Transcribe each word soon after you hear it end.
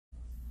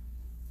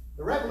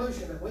The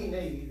revolution that we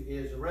need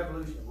is a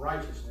revolution of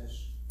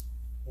righteousness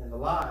in the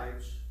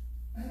lives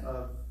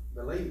of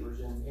believers,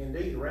 and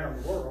indeed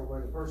around the world,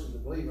 whether the person's a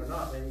believer or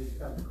not, they need to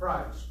come to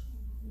Christ.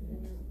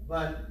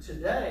 But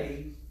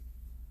today,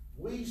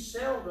 we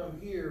seldom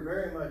hear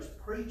very much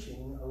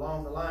preaching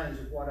along the lines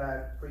of what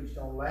I preached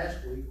on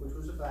last week, which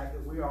was the fact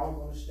that we are all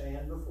going to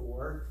stand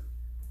before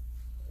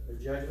the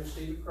judgment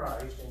seat of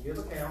Christ and give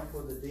account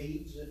for the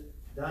deeds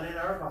done in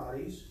our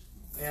bodies,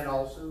 and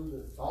also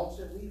the thoughts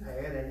that we've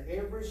had and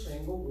every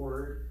single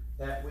word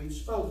that we've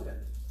spoken.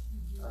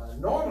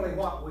 Normally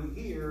what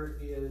we hear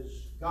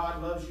is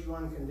God loves you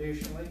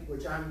unconditionally,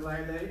 which I'm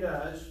glad that He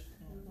does.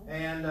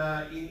 And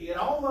it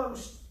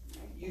almost,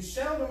 you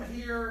seldom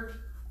hear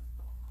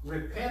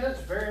repentance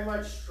very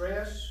much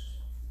stressed.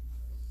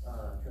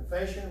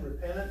 Confession,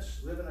 repentance,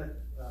 living a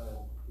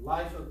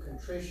life of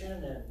contrition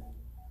and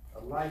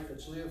a life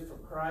that's lived for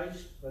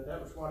Christ. But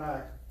that was what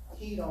I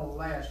keyed on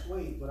last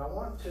week. But I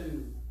want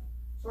to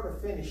sort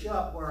of finish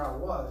up where I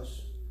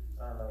was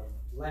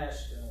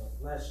last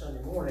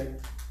Sunday morning.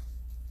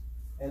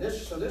 And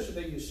so this would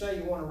be, you say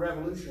you want a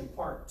revolution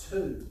part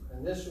 2.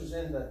 And this was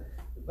in the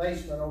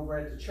basement over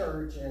at the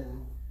church,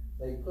 and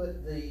they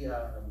put the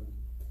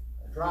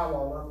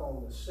drywall up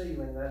on the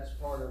ceiling. That's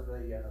part of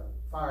the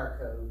fire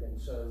code.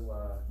 And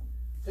so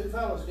 2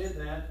 fellows did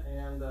that,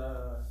 and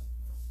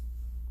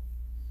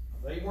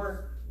they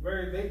weren't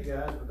very big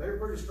guys, but they were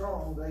pretty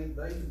strong. They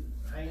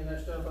hanging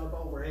that stuff up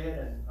overhead,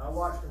 and I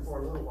watched them for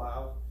a little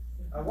while.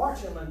 I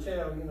watched them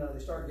until, they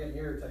start getting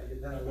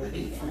irritated, then I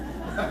leave.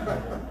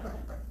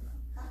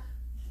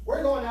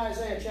 We're going to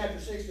Isaiah chapter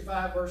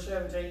 65, verse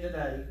 17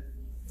 today.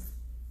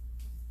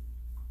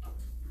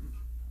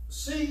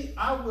 See,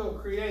 I will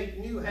create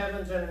new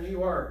heavens and a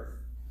new earth.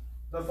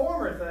 The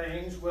former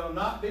things will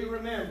not be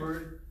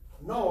remembered,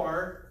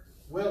 nor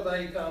will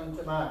they come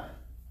to mind.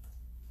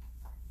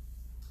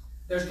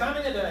 There's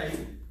coming a day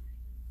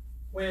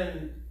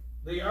when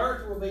the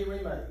earth will be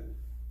remade.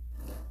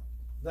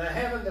 The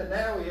heaven that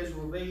now is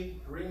will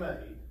be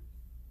remade.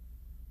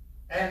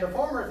 And the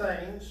former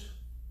things,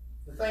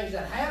 the things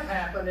that have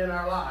happened in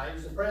our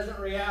lives, the present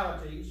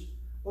realities,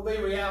 will be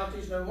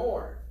realities no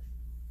more.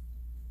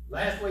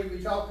 Last week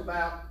we talked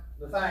about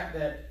the fact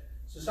that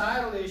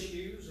societal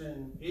issues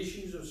and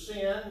issues of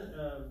sin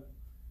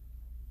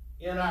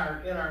in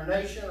our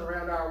nation,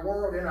 around our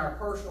world, in our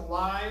personal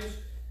lives,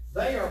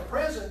 they are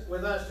present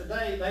with us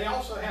today. They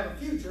also have a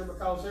future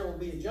because there will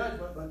be a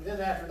judgment, but then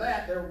after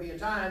that there will be a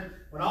time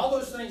when all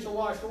those things are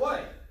washed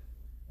away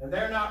and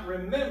they're not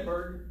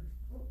remembered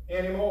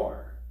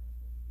anymore.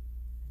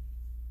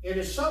 It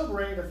is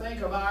sobering to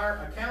think of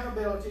our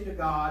accountability to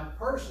God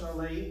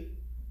personally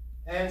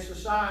and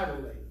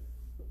societally.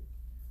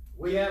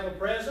 We have a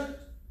present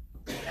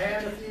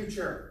and a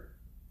future.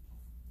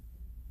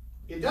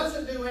 It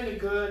doesn't do any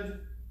good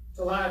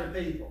to lie to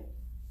people.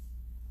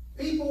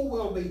 People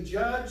will be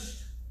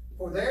judged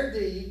for their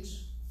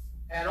deeds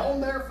and on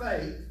their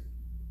faith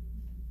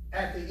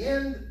at the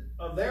end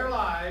of their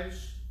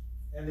lives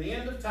and the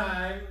end of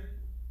time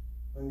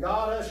when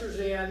God ushers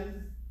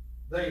in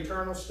the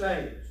eternal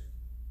state.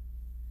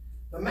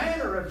 The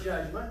manner of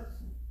judgment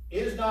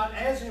is not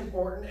as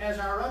important as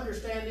our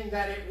understanding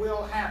that it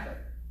will happen.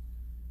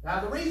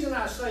 Now, the reason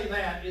I say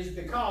that is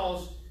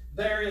because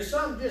there is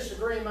some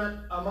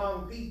disagreement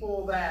among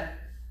people that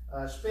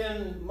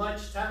spend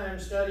much time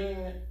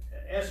studying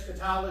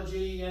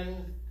eschatology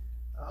and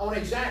on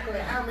exactly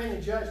how many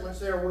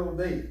judgments there will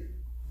be.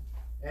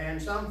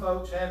 And some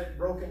folks have it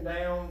broken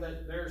down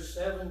that there's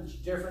 7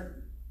 different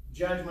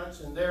judgments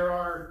and there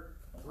are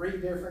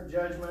 3 different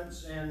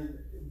judgments, and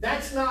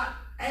that's not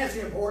as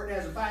important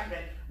as the fact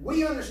that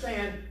we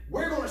understand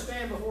we're going to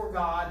stand before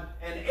God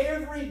and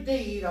every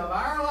deed of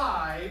our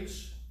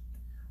lives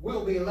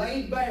will be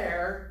laid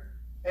bare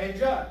and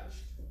judged.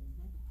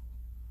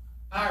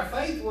 Our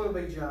faith will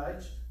be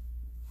judged,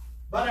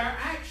 but our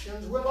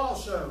actions will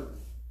also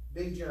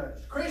be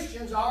judged.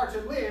 Christians are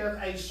to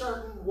live a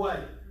certain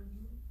way.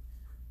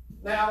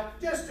 Now,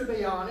 just to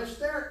be honest,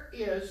 there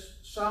is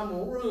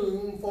some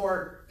room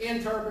for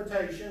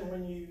interpretation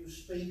when you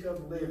speak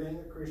of living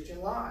a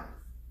Christian life.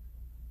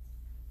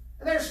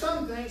 And there's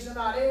some things that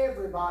not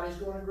everybody's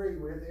going to agree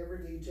with,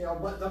 every detail,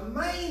 but the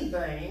main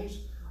things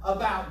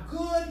about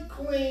good,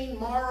 clean,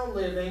 moral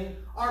living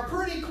are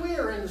pretty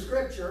clear in the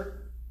Scripture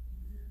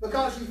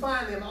because you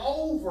find them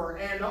over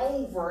and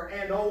over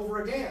and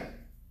over again.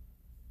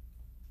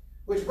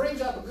 Which brings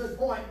up a good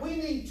point. We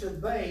need to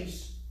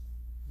base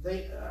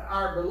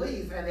our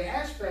belief and the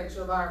aspects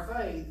of our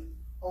faith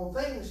on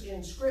things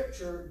in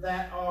Scripture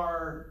that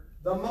are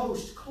the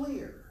most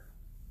clear.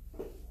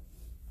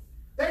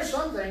 There's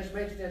some things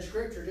mentioned in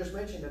Scripture, just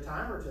mentioned a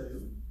time or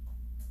two.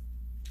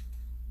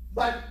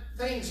 But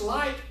things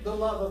like the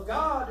love of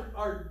God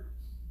are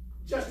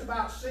just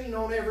about seen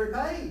on every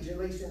page, at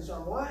least in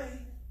some way.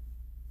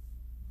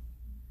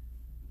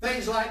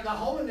 Things like the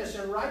holiness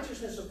and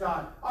righteousness of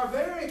God are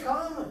very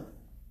common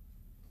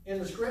in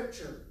the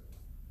Scripture.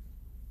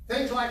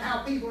 Things like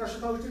how people are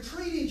supposed to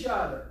treat each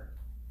other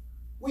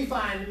we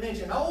find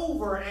mentioned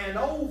over and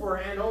over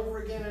and over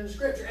again in the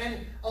Scripture.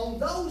 And on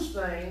those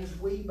things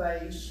we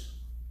base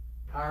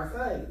our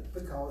faith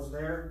because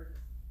they're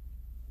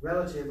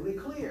relatively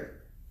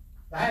clear.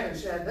 Now, having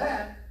said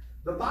that,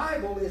 the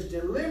Bible is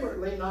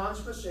deliberately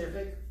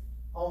non-specific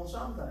on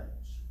some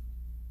things.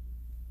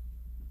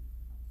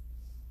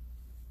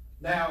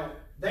 Now,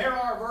 there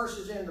are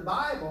verses in the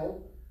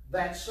Bible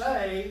that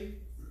say,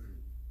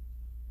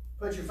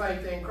 put your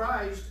faith in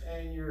Christ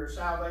and your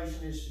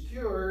salvation is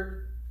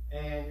secured,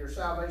 and your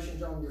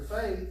salvation's on your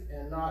faith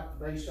and not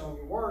based on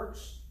your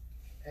works.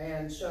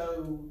 And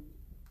so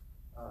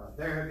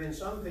there have been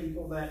some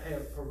people that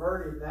have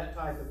perverted that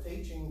type of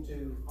teaching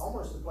to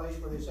almost the place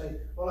where they say,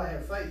 well, I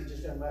have faith, it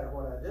just doesn't matter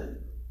what I do.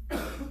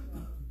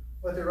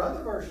 But there are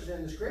other verses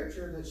in the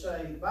Scripture that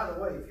say, by the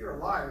way, if you're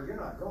a liar, you're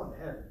not going to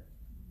heaven.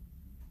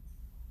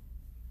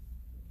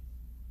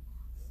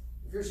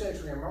 If you're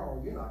sexually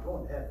immoral, you're not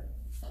going to heaven.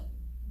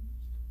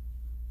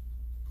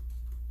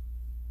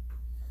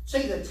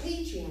 See, the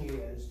teaching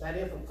is that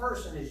if a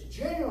person is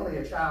genuinely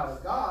a child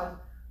of God,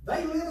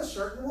 they live a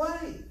certain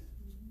way.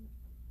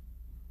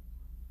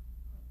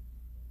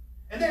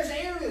 And there's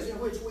areas in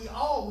which we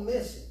all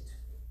miss it.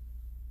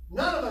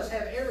 None of us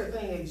have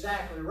everything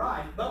exactly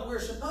right, but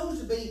we're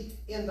supposed to be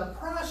in the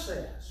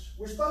process.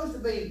 We're supposed to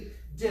be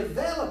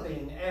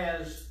developing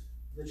as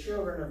the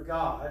children of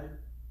God,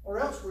 or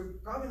else we're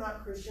probably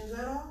not Christians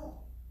at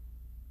all.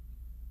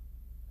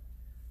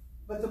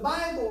 But the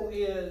Bible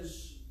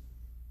is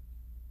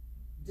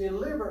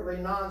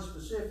deliberately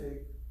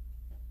non-specific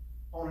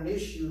on an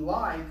issue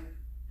like,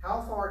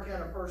 how far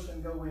can a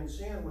person go in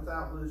sin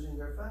without losing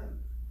their faith?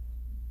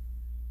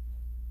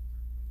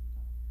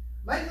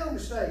 Make no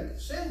mistake,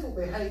 sinful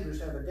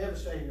behaviors have a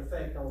devastating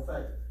effect on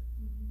faith.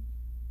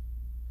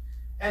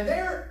 And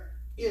there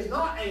is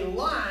not a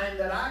line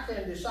that I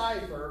can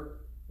decipher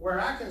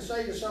where I can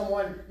say to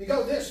someone, you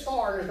go this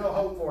far, there's no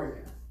hope for you.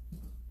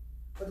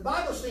 But the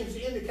Bible seems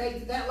to indicate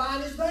that that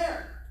line is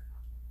there.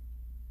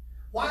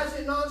 Why is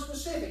it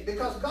non-specific?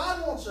 Because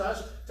God wants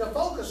us to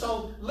focus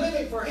on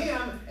living for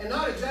Him and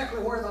not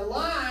exactly where the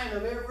line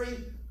of every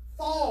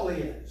fall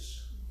is.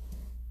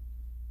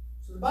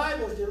 So the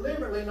Bible is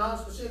deliberately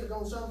non-specific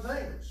on some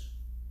things.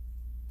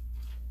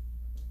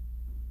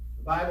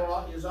 The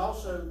Bible is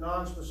also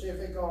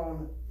non-specific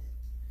on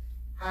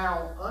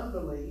how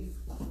unbelief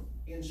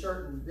in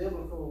certain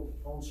biblical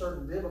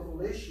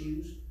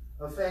issues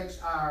affects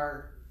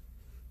our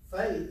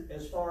faith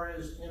as far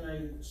as in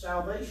a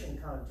salvation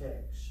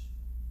context.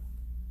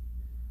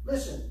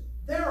 Listen,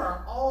 there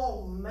are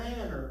all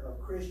manner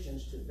of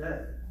Christians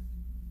today,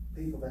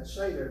 people that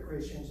say they're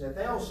Christians, that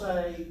they'll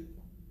say,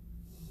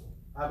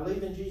 I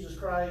believe in Jesus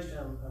Christ,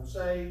 I'm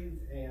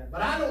saved,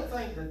 but I don't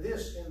think that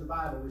this in the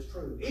Bible is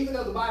true. Even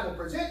though the Bible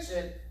presents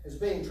it as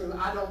being true,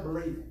 I don't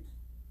believe it.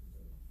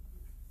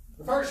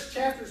 The first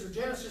chapters of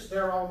Genesis,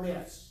 they're all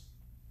myths.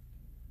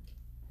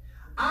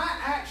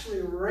 I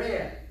actually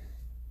read,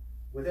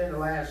 within the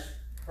last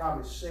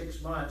probably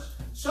 6 months,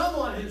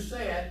 someone who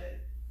said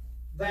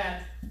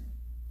that,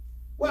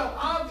 well,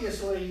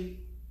 obviously,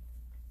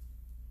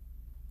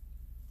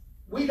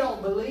 we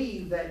don't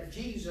believe that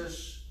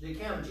Jesus, the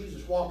account of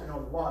Jesus walking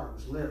on the water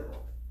was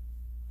literal.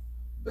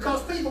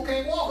 Because people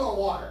can't walk on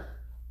water.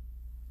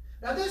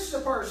 Now, this is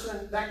a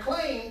person that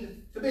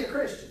claimed to be a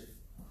Christian.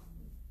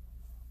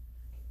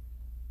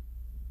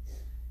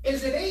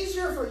 Is it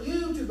easier for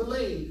you to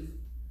believe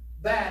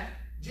that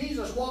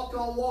Jesus walked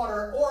on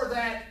water or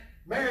that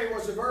Mary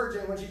was a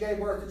virgin when she gave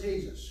birth to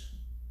Jesus?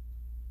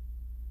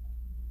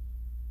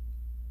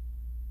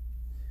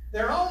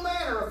 There are all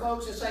manner of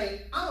folks that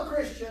say, I'm a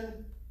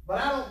Christian,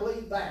 but I don't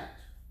believe that.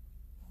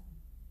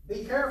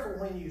 Be careful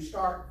when you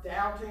start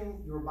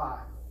doubting your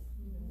Bible.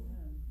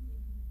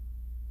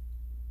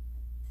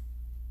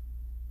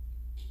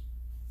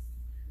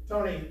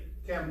 Tony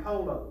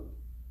Campolo,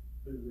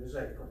 who is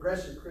a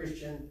progressive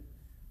Christian,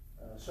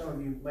 some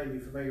of you may be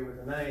familiar with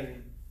the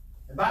name.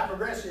 And by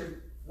progressive,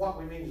 what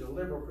we mean is a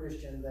liberal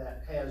Christian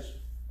that has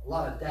a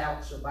lot of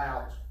doubts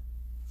about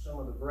some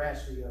of the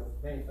veracity of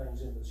many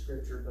things in the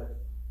Scripture, but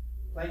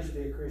claims to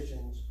be a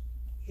Christian.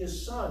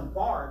 His son,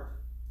 Bart,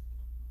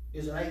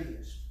 is an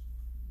atheist.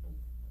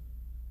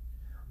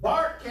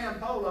 Bart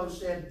Campolo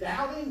said,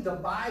 doubting the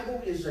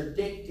Bible is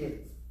addictive.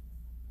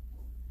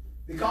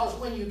 Because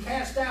when you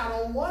cast doubt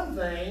on one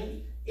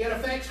thing, it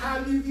affects how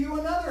you view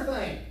another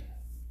thing.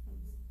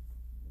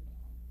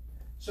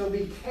 So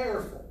be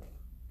careful.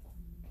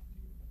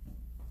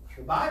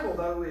 The Bible,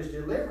 though, is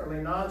deliberately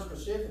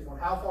non-specific on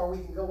how far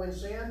we can go in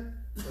sin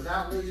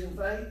without losing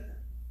faith.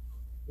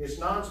 It's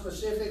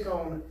non-specific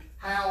on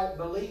how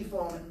belief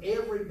on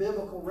every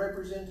biblical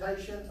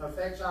representation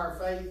affects our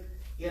faith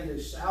in the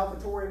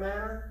salvatory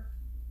manner.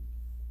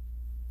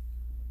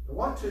 I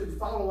want to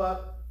follow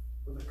up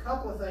with a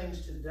couple of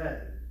things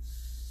today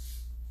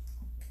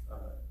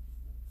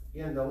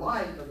in the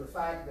light of the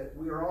fact that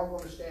we are all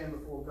going to stand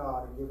before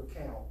God and give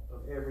account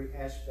of every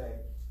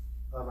aspect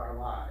of our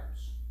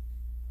lives.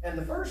 And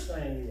the first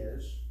thing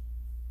is,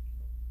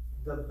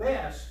 the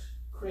best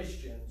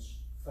Christians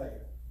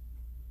fail.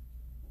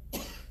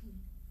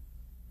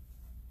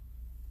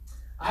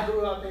 I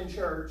grew up in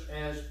church,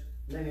 as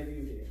many of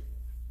you did.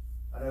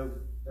 I know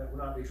that would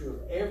not be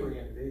true of every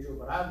individual,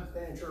 but I've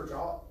been in church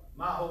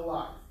my whole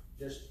life,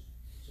 just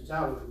since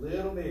I was a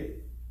little bitty.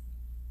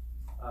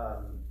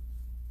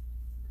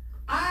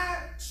 I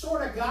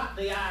sort of got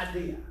the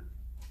idea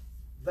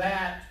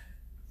that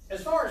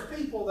as far as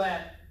people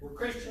that were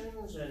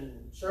Christians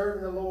and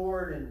serving the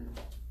Lord and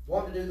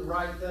wanted to do the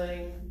right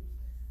thing,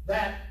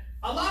 that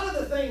a lot of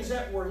the things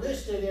that were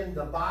listed in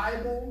the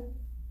Bible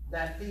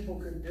that people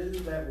could do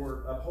that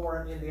were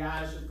abhorrent in the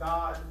eyes of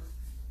God,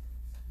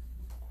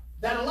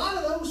 that a lot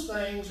of those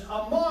things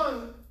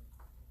among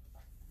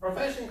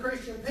professing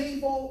Christian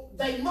people,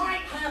 they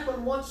might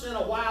happen once in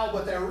a while,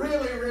 but they're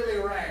really, really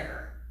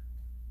rare.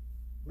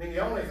 I mean, the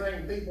only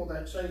thing people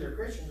that say they're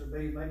Christians would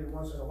be maybe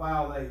once in a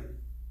while they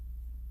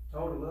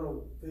told a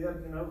little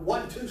fib,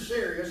 wasn't too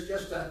serious,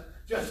 just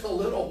a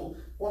little,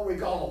 what we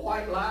call a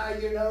white lie,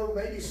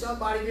 maybe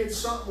somebody did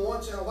something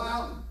once in a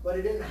while, but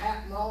it didn't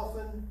happen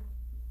often.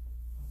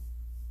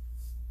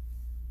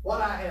 What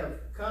I have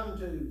come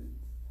to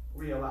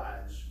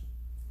realize,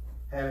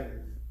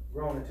 having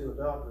grown into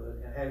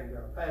adulthood and having been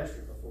a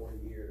pastor for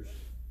 40 years,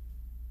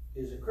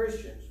 is that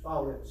Christians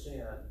fall into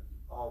sin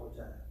all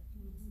the time.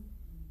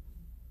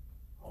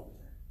 All the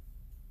time.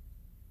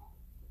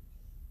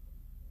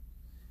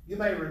 You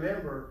may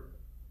remember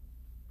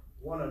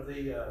one of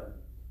the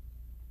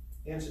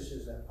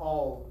instances that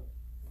Paul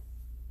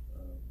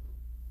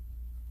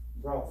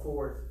brought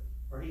forth,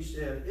 where he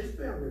said, it's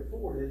been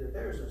reported that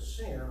there's a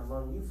sin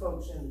among you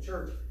folks in the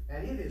church,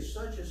 and it is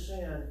such a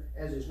sin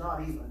as is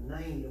not even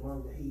named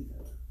among the heathen.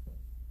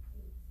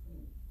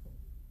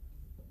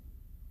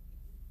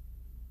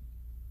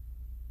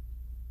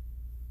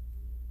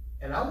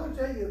 And I will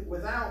tell you,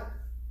 without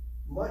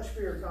much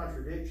fear of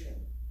contradiction,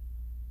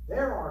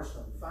 there are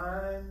some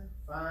fine,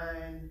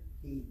 fine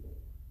people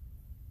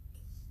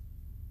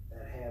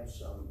that have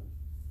some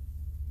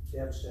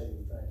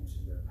devastating things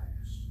in their past.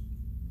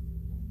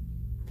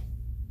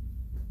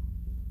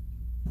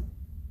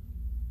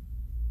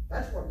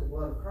 That's what the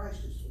blood of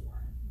Christ is for.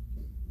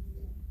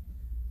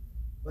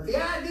 But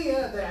the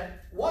idea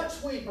that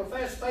once we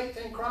profess faith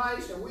in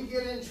Christ and we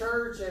get in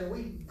church and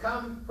we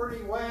come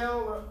pretty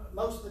well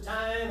most of the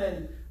time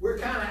and we're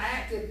kind of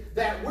active,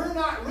 that we're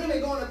not really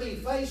going to be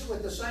faced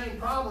with the same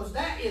problems,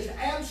 that is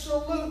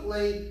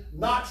absolutely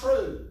not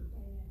true.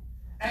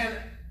 And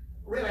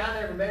really,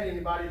 I never met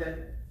anybody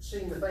that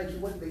seemed to think you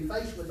wouldn't be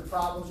faced with the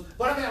problems.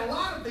 But I've met a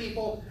lot of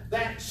people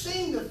that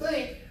seem to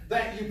think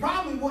that you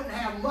probably wouldn't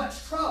have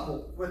much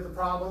trouble with the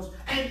problems,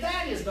 and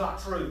that is not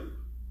true.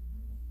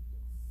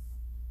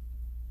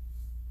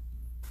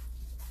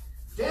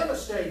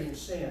 Devastating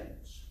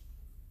sins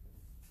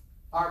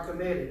are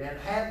committed and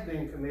have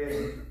been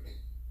committed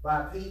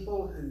by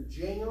people who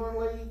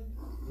genuinely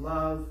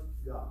love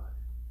God.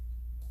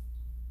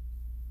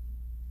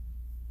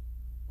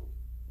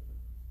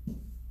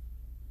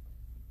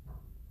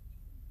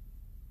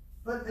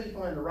 Put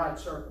people in the right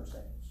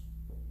circumstance.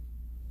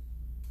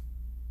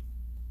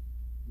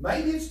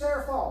 Maybe it's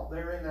their fault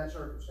they're in that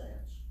circumstance.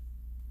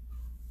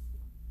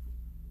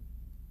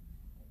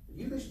 But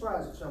you'd be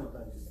surprised at some of the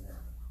things that can happen.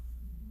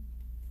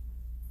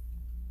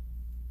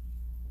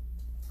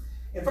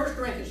 In 1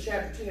 Corinthians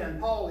chapter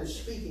 10, Paul is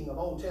speaking of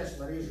Old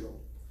Testament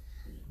Israel.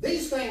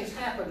 These things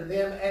happened to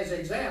them as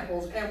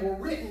examples and were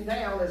written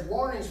down as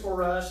warnings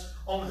for us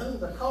on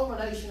whom the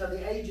culmination of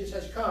the ages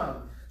has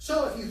come.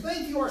 So if you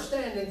think you are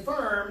standing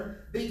firm,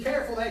 be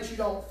careful that you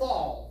don't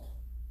fall.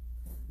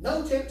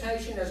 No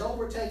temptation has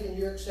overtaken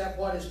you except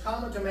what is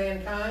common to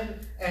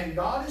mankind, and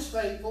God is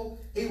faithful.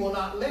 He will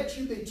not let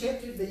you be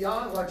tempted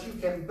beyond what you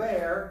can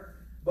bear,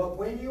 but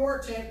when you are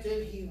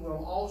tempted, He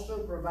will also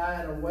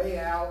provide a way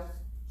out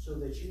so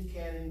that you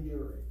can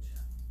endure it.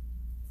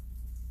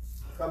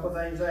 A couple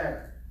things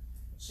there.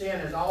 Sin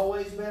has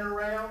always been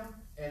around,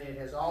 and it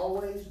has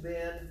always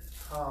been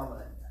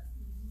common.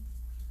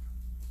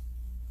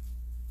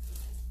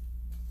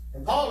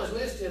 And Paul has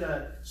listed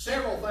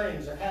several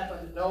things that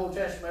happened in the Old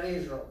Testament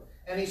Israel.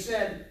 And he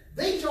said,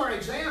 these are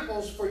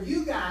examples for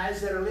you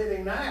guys that are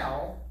living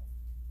now.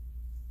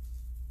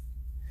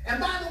 And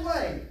by the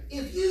way,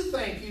 if you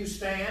think you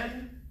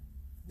stand,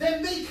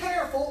 then be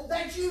careful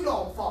that you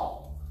don't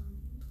fall.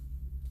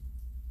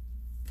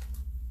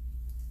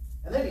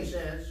 And then he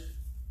says,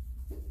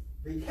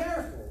 be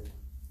careful,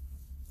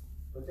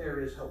 but there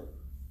is hope.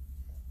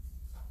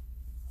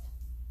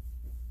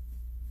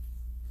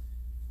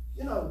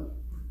 You know,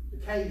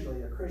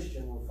 occasionally a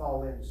Christian will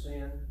fall into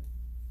sin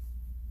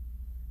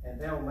and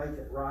they'll make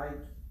it right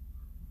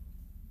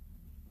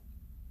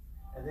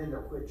and then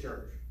they'll quit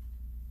church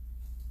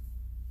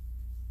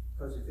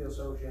because they feel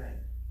so ashamed.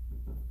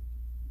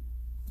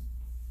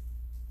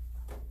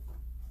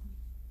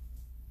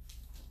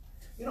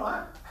 You know,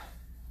 I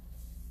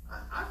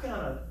kind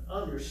of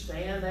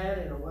understand that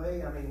in a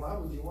way. I mean, why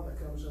would you want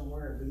to come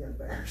somewhere and be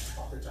embarrassed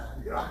all the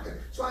time? You know,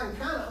 so I can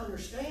kind of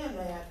understand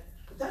that,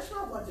 but that's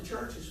not what the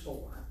church is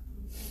for.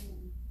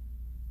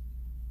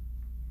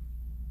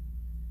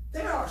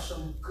 There are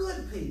some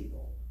good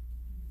people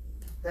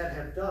that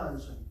have done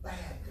some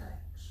bad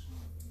things.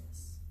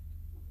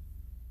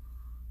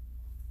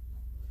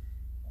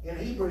 in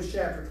Hebrews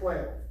chapter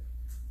 12.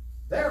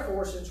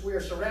 Therefore, since we are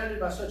surrounded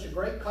by such a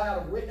great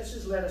cloud of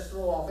witnesses, let us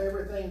throw off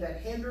everything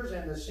that hinders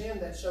and the sin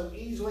that so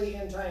easily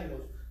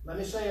entangles. Let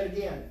me say it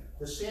again.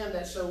 The sin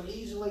that so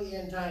easily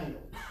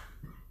entangles.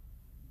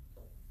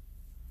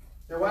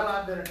 Now, while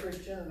I've been a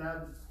Christian and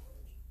I've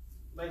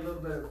made a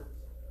little bit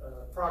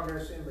of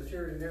progress in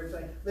maturity and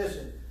everything,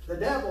 listen, the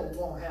devil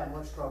won't have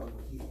much trouble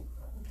with you.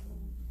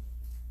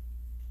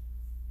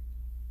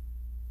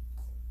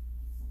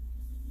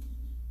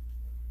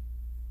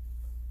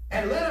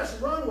 And let us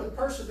run with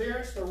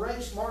perseverance the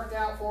race marked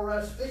out for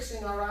us,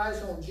 fixing our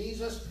eyes on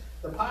Jesus,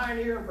 the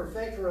pioneer and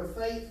perfecter of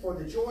faith. For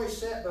the joy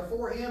set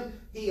before him,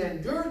 he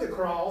endured the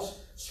cross,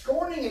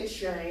 scorning its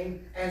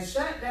shame, and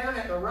sat down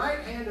at the right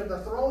hand of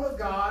the throne of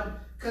God.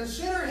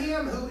 Consider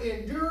him who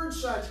endured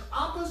such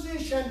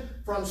opposition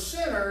from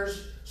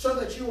sinners, so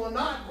that you will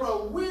not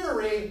grow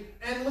weary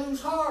and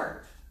lose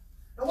heart.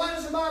 Now, why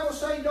does the Bible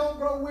say don't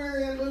grow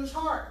weary and lose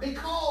heart?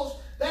 Because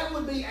that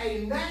would be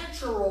a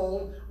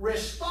natural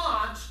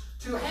response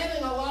to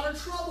having a lot of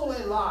trouble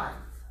in life.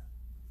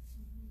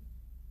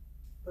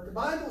 But the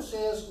Bible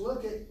says,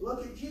 look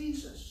at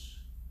Jesus.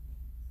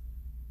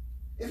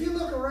 If you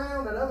look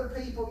around at other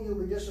people, you'll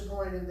be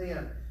disappointed in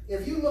them.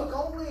 If you look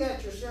only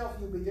at yourself,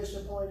 you'll be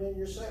disappointed in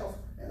yourself.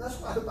 And that's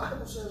why the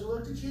Bible says,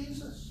 look to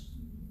Jesus.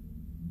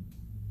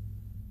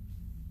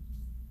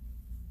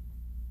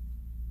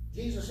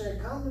 Jesus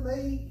said, come to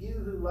me, you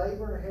who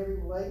labor and are heavy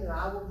laden, and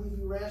I will give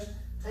you rest.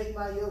 Take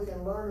my yoke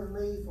and learn of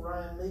me, for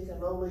I am meek and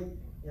lowly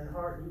in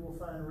heart, and you will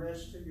find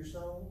rest to your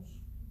souls.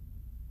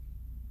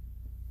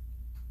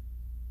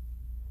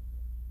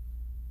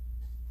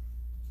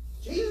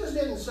 Jesus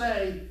didn't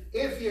say,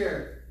 if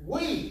you're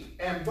weak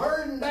and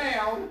burdened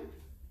down,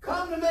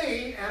 come to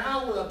me and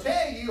I will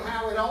tell you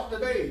how it ought to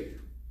be.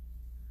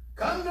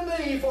 Come to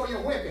me for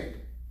your whipping.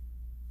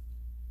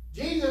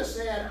 Jesus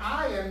said,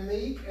 I am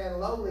meek and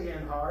lowly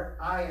in heart.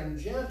 I am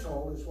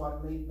gentle is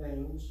what meek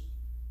means.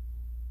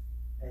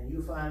 And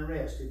you find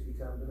rest if you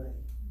come to me.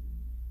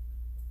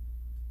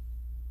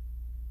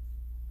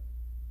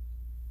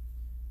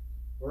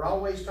 We're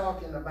always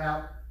talking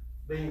about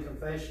being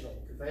confessional,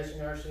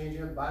 confessing our sins.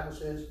 The Bible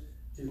says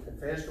to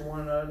confess to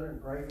one another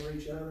and pray for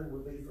each other, and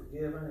we'll be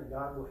forgiven, and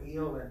God will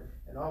heal,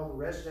 and all the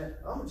rest of that.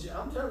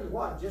 I'm telling you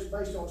what, just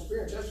based on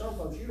experience, there's some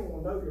folks, you don't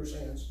want to know your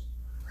sins.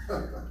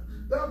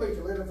 They'll beat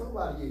the living fool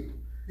out of you.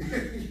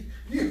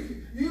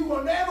 You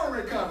will never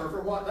recover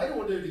from what they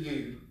will do to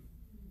you.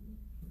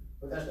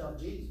 But that's not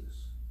Jesus.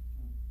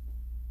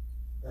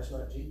 That's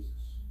not Jesus.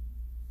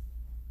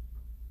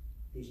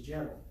 He's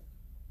gentle.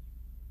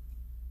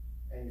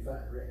 And you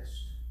find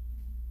rest.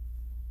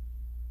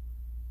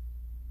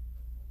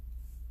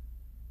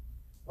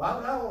 Why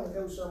would I want to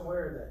go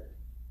somewhere that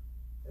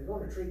they're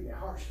going to treat me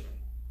harshly?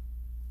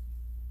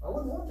 I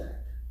wouldn't want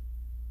that.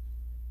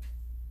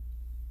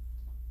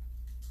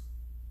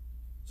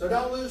 So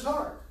don't lose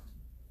heart.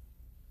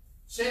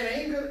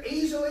 Sin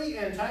easily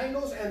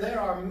entangles, and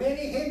there are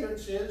many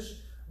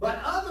hindrances,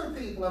 but other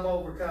people have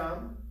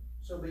overcome,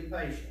 so be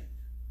patient.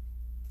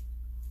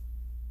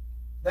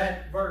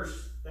 That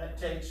verse, that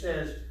text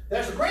says,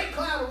 there's a great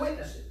cloud of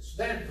witnesses.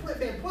 There have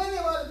been plenty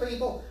of other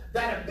people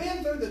that have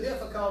been through the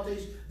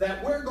difficulties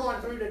that we're going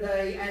through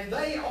today, and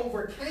they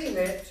overcame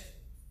it.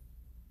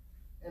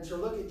 And so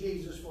look at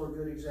Jesus for a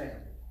good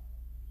example.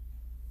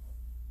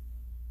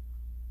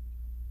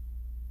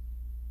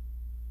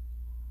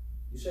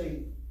 You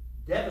see,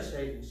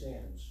 devastating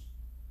sins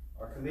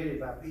are committed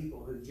by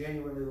people who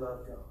genuinely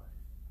love God.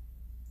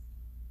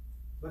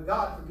 But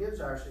God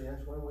forgives our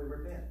sins when we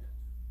repent.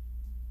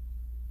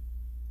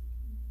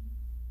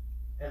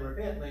 And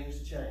repent means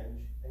to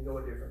change and go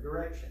a different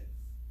direction.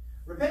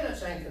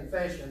 Repentance and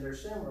confession, they're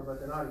similar, but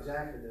they're not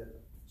exactly the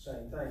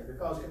same thing.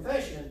 Because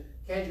confession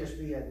can just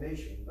be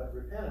admission, but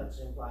repentance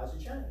implies a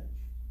change.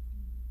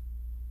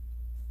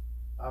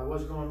 I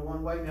was going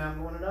one way, now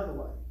I'm going another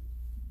way.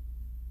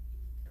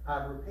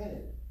 I've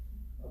repented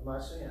of my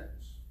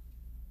sins.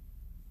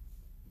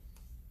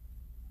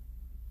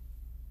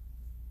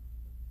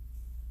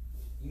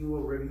 You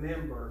will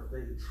remember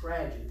the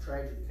tragic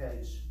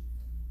case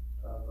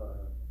of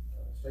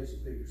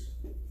Stacy Peterson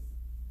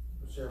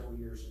several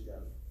years ago.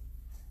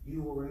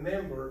 You will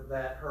remember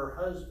that her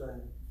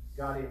husband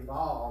got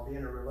involved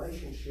in a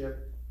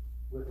relationship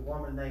with a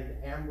woman named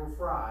Amber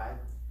Fry,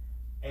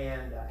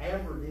 and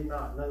Amber did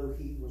not know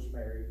he was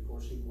married. Of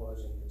course, he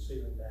wasn't,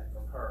 concealing that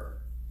from her.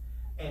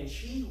 And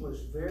she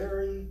was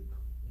very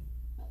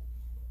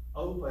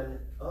open,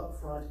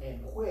 upfront,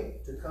 and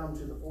quick to come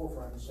to the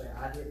forefront and say,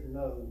 I didn't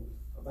know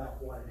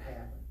about what had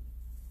happened.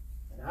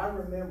 And I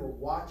remember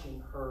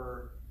watching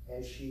her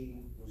as she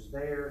was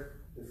there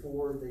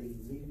before the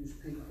news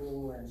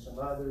people and some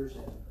others,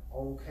 and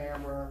on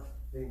camera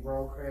being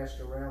broadcast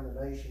around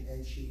the nation,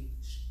 and she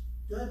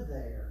stood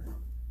there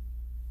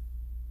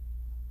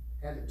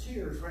and the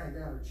tears ran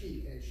down her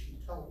cheek as she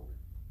told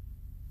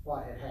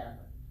what had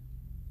happened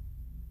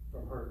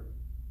from her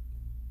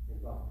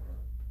involvement.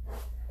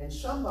 And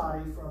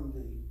somebody from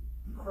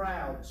the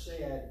crowd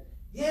said,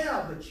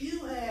 yeah, but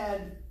you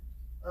had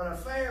an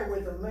affair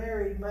with a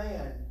married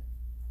man,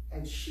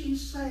 and she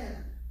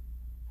said,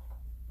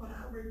 but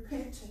I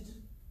repented.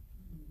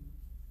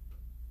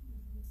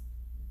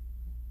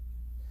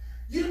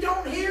 You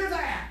don't hear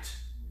that.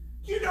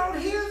 You don't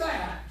hear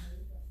that.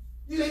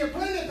 You hear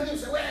plenty of people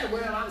say,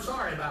 well, I'm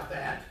sorry about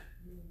that.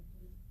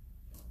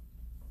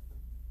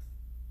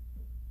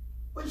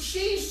 But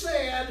she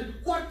said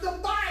what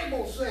the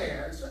Bible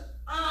says.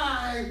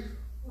 I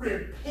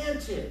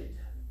repented.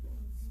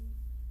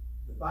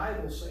 The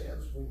Bible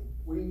says when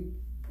we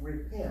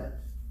repent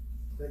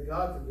that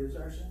God forgives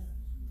our sins.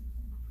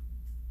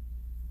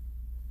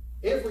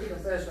 If we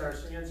confess our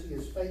sins, He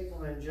is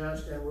faithful and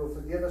just and will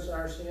forgive us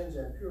our sins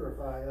and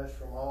purify us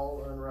from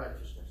all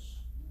unrighteousness.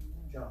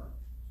 John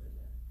said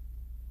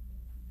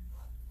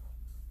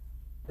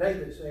that.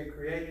 David said,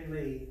 create in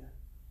me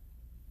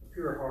a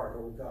pure heart,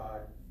 O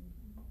God,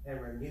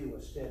 and renew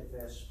a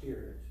steadfast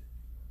spirit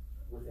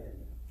within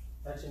me.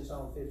 That's in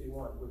Psalm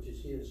 51, which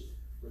is his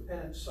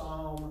repentant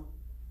psalm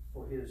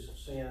for his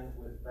sin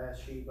with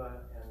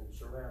Bathsheba and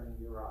surrounding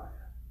Uriah.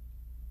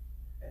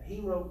 And he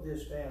wrote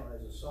this down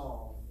as a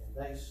song, and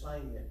they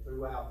sang it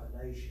throughout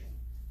the nation.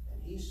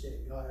 And he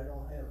said, God, I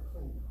don't have a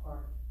clean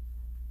heart.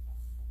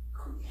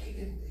 Create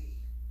in me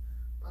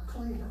a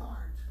clean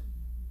heart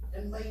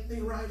and make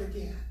me right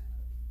again.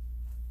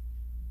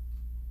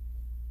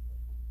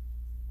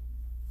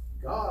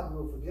 God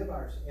will forgive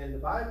our sins. And the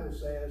Bible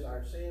says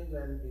our sins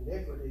and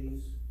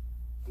iniquities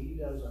He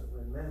doesn't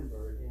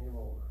remember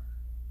anymore.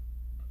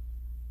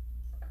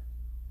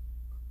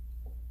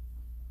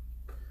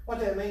 What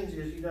that means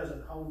is He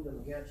doesn't hold them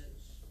against us.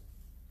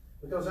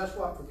 Because that's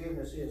what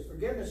forgiveness is.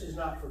 Forgiveness is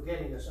not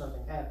forgetting that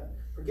something happened.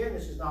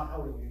 Forgiveness is not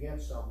holding it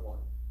against someone.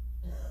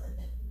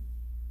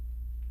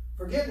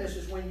 Forgiveness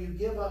is when you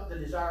give up the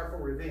desire for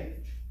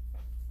revenge.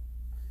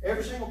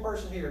 Every single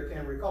person here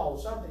can recall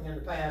something in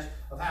the past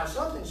of how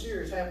something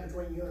serious happened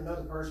between you and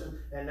another person,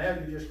 and now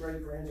you're just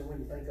great friends, and when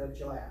you think of it,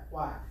 you laugh.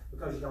 Why?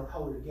 Because you don't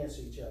hold it against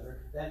each other.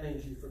 That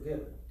means you've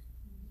forgiven.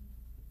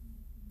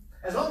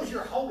 As long as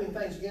you're holding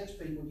things against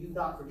people, you've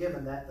not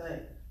forgiven that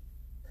thing.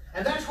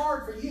 And that's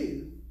hard for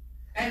you,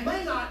 and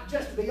may not,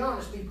 just to be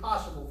honest, be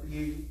possible for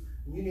you.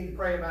 And you need to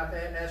pray about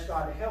that and ask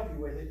God to help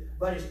you with it,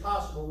 but it's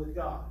possible with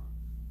God.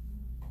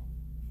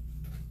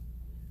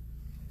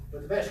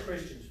 But the best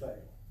Christians fail.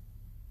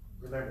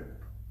 Remember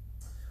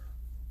that.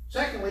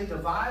 Secondly, the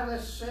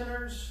vilest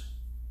sinners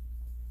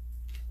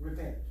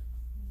repent.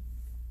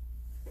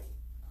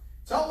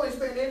 It's always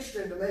been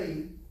interesting to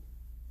me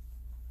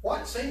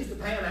what seems to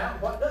pan out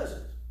and what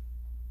doesn't.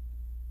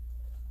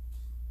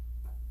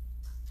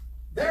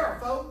 There are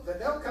folk that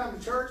they'll come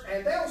to church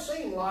and they'll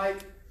seem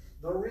like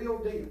the real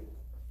deal.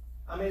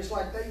 I mean, it's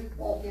like they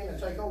walk in and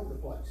take over the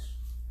place.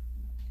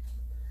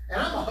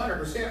 And I'm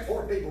 100%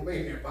 for people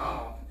being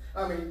involved.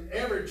 I mean,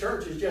 every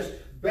church is just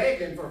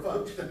begging for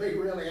folks to be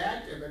really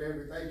active and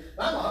everything.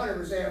 I'm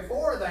 100%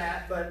 for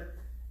that, but,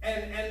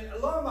 and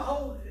lo and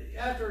behold,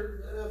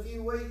 after a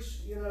few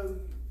weeks, you know,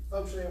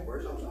 folks saying,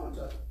 where's those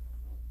so-and-so?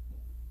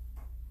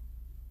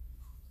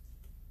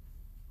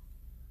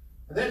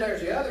 And then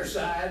there's the other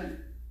side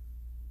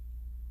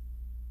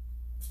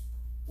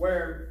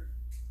where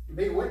you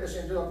be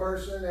witnessing to a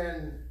person,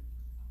 and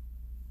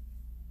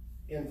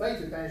in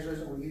faith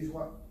evangelism we use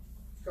what's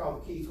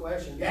called the key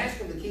question. You ask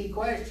them the key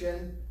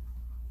question,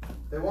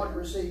 they want to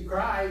receive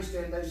Christ,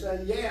 and they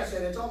say yes,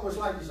 and it's almost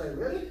like you say,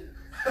 really?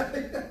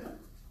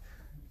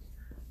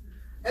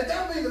 And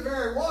they'll be the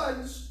very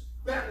ones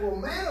that will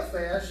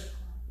manifest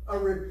a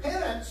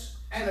repentance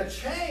and a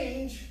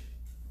change.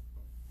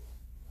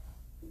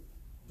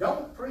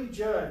 Don't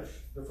prejudge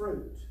the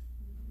fruit.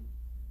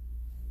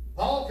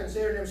 Paul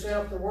considered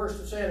himself the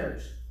worst of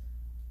sinners.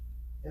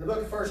 In the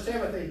book of 1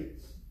 Timothy,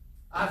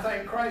 I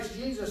thank Christ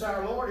Jesus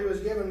our Lord, who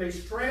has given me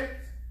strength,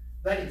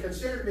 that He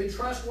considered me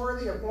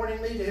trustworthy,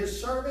 appointing me to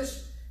His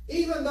service,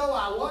 even though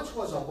I once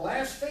was a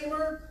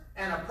blasphemer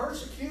and a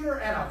persecutor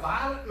and a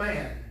violent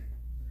man.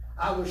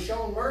 I was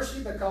shown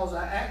mercy because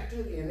I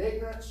acted in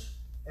ignorance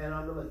and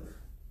unbelief.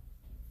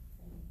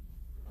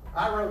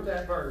 I wrote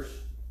that verse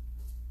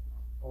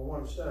on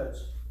one of the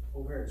studs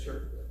over here in the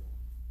church.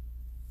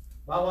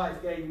 My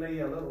wife gave me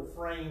a little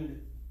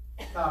framed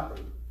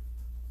copy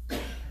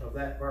of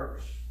that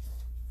verse,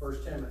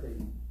 1 Timothy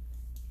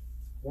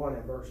 1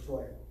 and verse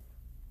 12.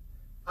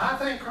 I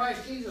thank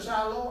Christ Jesus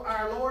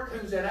our Lord,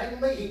 who's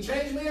enabled me. He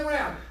changed me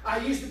around. I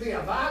used to be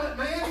a violent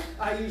man.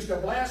 I used to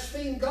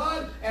blaspheme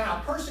God, and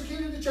I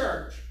persecuted the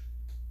church.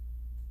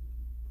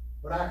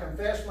 But I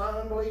confessed my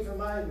unbelief and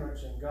my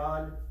ignorance, and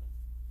God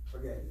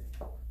forgave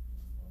me.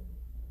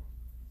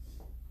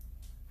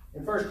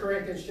 In 1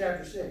 Corinthians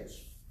chapter 6.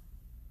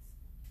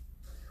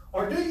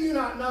 Or do you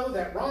not know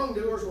that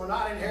wrongdoers will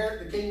not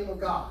inherit the kingdom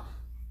of God?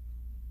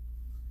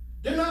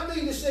 Do not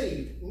be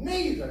deceived.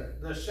 Neither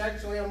the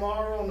sexually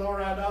immoral,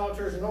 nor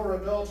idolaters, nor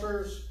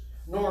adulterers,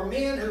 nor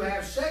men who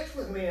have sex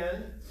with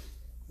men,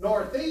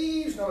 nor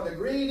thieves, nor the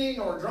greedy,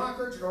 nor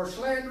drunkards, nor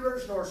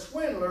slanderers, nor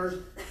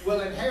swindlers will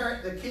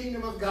inherit the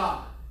kingdom of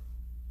God.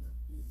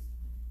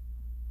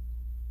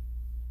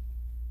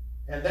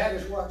 And that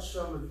is what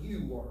some of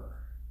you were.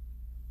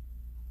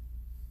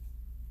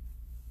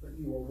 But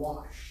you were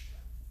washed.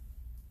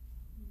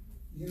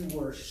 You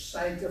were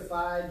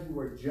sanctified. You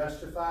were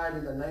justified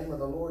in the name of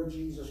the Lord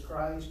Jesus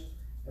Christ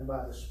and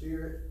by the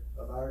Spirit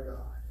of our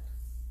God.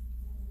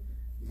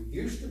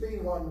 You used to be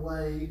one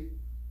way,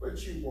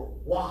 but you were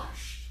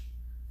washed.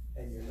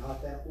 And you're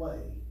not that way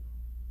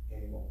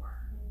anymore.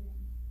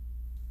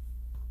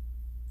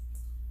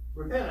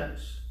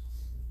 Repentance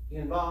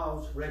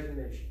involves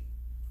recognition.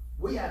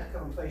 We have to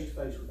come face to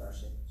face with our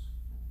sins.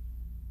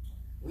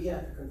 We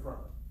have to confront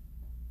them.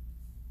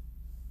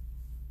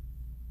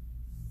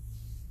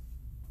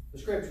 The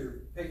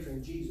scripture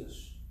picturing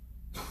Jesus'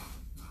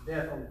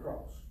 death on the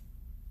cross.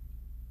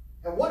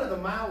 And one of the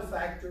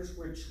malefactors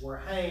which were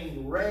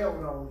hanged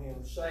railed on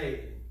him, saying,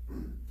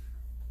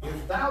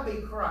 If thou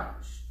be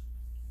Christ,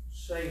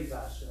 save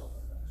thyself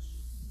and us.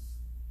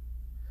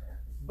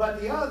 But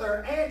the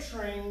other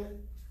answering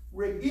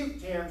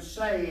rebuked him,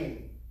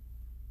 saying,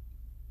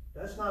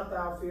 Dost not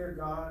thou fear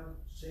God,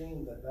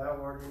 seeing that thou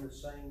art in the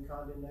same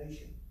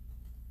condemnation?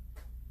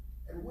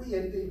 And we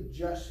indeed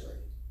justly,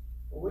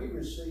 for we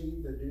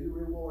receive the due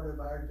reward of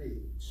our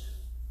deeds.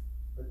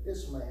 But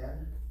this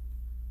man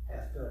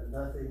hath done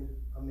nothing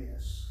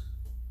amiss.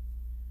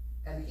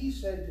 And he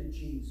said to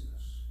Jesus,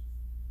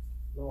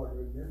 Lord,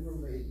 remember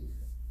me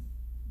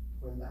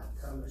when thou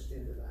comest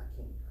into thy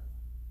kingdom.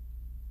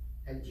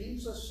 And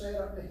Jesus said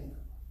unto him,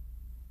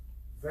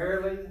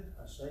 Verily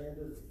I say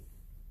unto thee,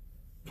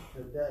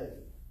 today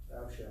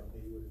thou shalt be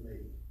with me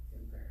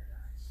in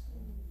paradise.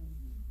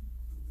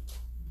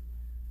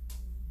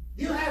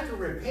 You have to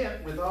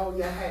repent with all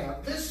you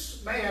have.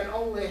 This man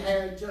only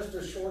had just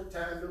a short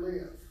time to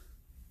live.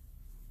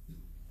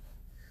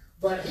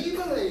 But he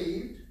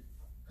believed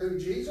who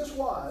Jesus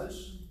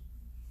was.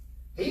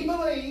 He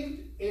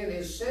believed in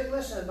his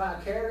sinless and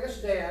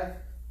vicarious death.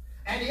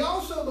 And he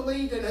also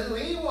believed in who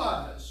he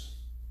was.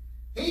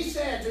 He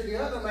said to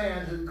the other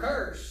man who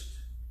cursed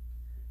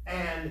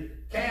and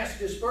cast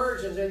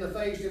dispersions in the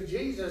face of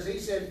Jesus, he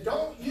said,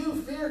 Don't you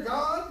fear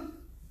God?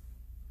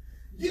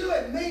 You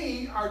and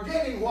me are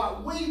getting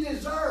what we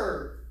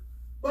deserve.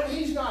 But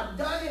he's not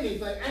done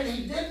anything. And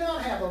he did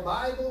not have a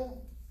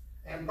Bible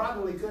and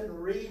probably couldn't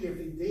read. If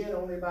he did,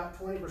 only about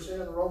 20%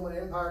 of the Roman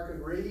Empire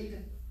could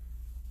read.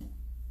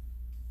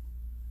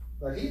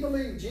 But he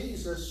believed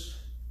Jesus.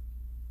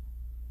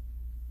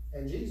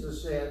 And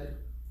Jesus said,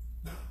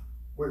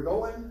 We're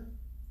going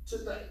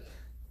today.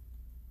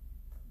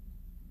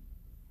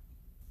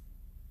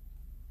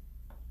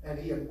 And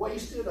he had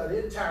wasted an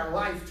entire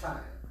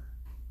lifetime.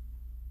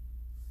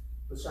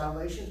 But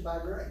salvation is by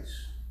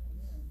grace.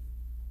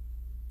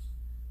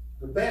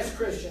 The best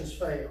Christians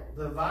fail.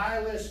 The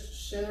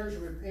vilest sinners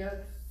repent.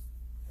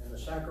 And the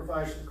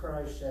sacrifice of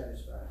Christ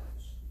satisfies.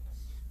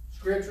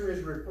 Scripture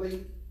is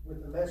replete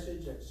with the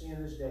message that sin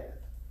is death.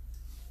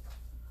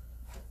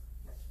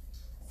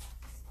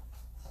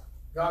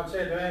 God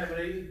said to Adam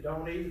and Eve,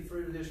 Don't eat the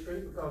fruit of this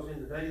tree, because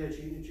in the day that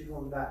you eat it, you're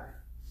going to die.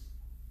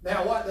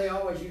 Now, what they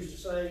always used to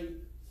say,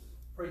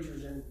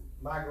 preachers in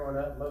my growing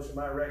up, most of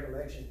my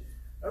recollection,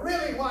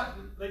 really what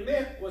they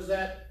meant was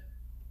that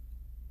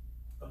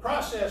the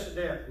process of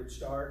death would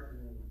start.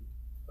 And,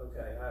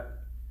 okay,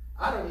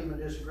 I don't even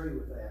disagree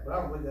with that, but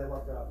I don't believe that's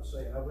what God was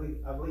saying.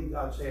 I believe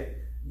God said,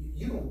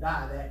 You're going to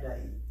die that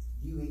day.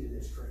 You eat of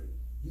this tree.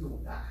 You're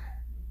going to die.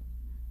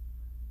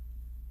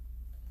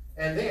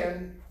 And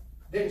then,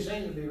 didn't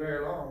seem to be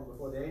very long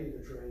before they ate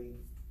of the tree,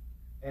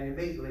 and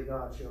immediately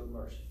God showed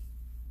mercy.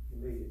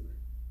 Immediately.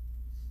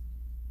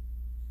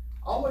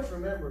 Always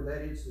remember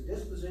that it's the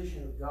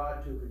disposition of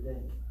God to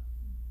redeem.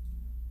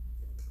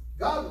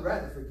 God would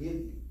rather forgive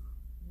you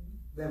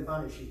than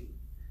punish you.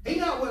 He's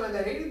not willing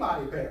that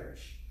anybody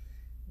perish.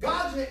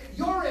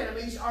 Your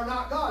enemies are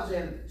not God's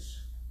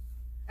enemies.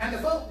 And the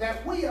folk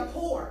that we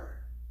abhor,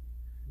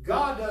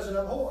 God doesn't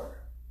abhor.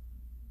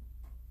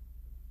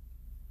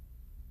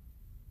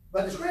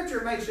 But the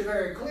scripture makes it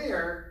very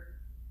clear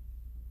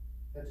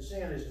that the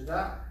sin is to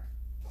die.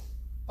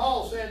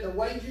 Paul said the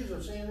wages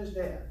of sin is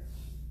death.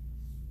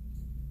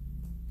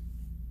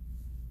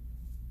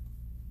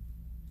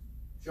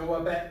 Show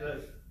up at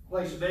the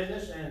place of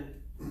business and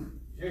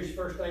here's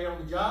your first day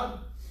on the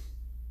job.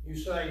 You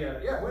say,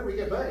 yeah, when do we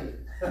get paid?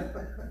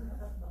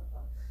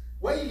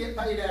 When do you get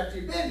paid after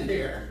you've been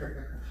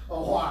here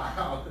a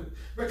while?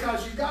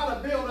 Because you've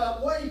got to build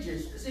up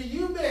wages. See,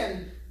 you've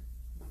been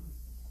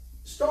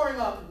storing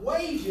up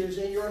wages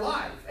in your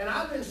life. And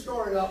I've been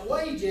storing up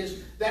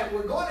wages that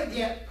we're going to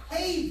get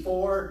paid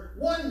for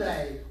one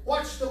day.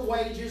 What's the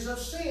wages of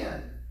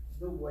sin?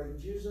 The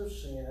wages of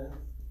sin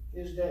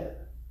is death.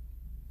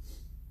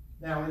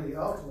 Now, in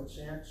the ultimate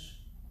sense,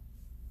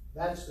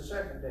 that's the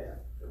second death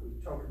that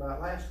we talked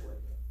about last week.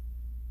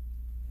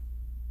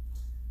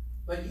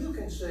 But you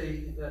can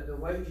see that the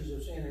wages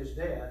of sin is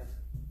death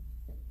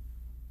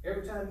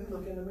every time you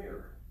look in the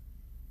mirror.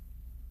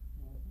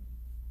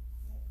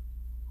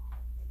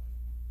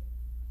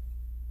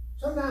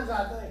 Sometimes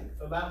I think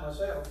about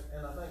myself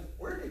and I think,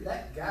 where did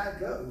that guy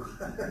go?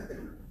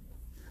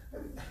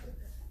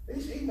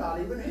 He's not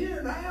even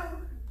here now.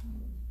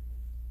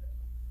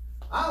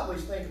 I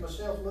always think of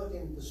myself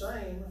looking the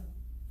same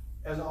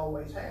as I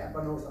always have,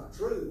 but I know it's not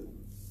true.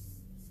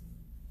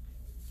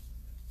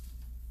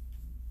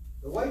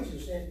 The wages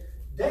of sin,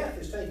 death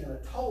is taking a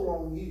toll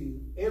on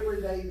you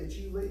every day that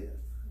you live.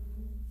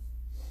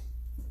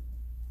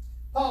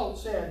 Paul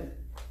said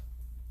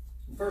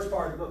in the first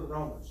part of the book of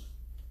Romans,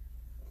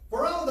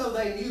 for although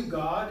they knew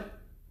God,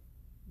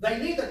 they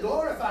neither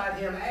glorified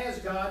him as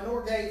God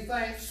nor gave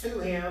thanks to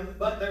him,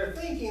 but their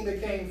thinking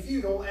became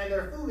futile and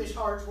their foolish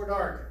hearts were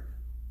darkened.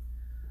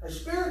 A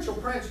spiritual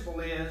principle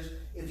is,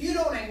 if you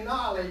don't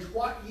acknowledge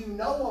what you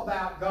know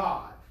about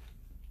God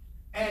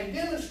and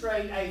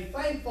demonstrate a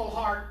thankful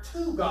heart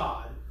to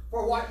God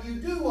for what you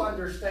do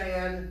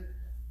understand,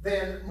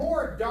 then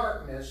more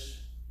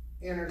darkness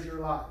enters your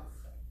life.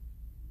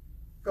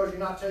 Because you're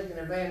not taking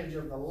advantage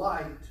of the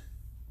light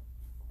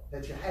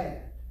that you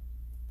had.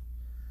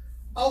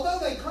 Although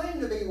they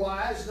claimed to be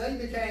wise, they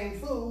became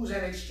fools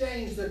and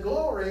exchanged the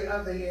glory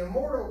of the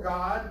immortal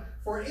God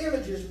for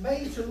images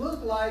made to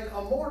look like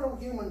a mortal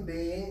human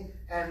being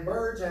and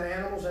birds and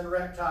animals and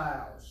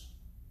reptiles.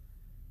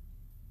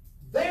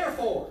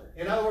 Therefore,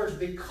 in other words,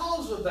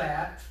 because of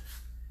that,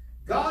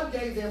 God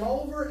gave them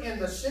over in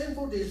the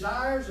sinful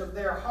desires of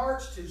their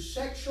hearts to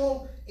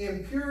sexual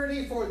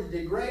impurity for the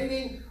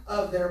degrading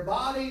of their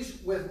bodies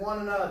with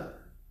one another.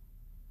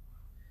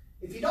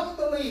 If you don't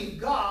believe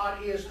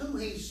God is who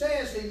he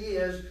says he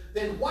is,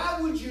 then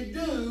why would you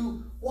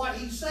do what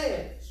he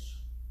says?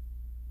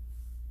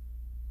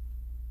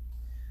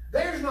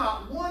 There's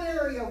not one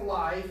area of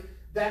life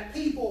that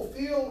people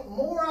feel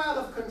more out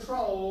of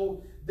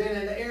control than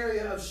in the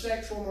area of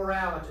sexual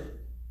morality.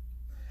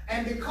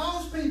 And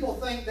because people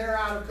think they're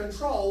out of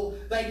control,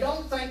 they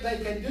don't think they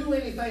can do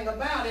anything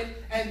about it,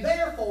 and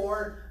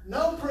therefore,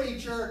 no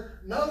preacher,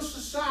 no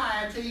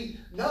society,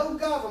 no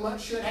government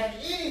should have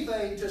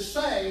anything to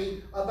say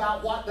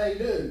about what they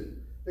do,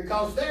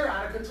 because they're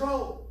out of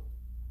control.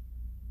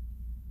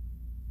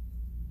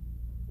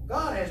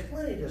 God has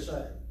plenty to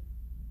say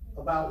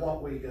about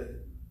what we do.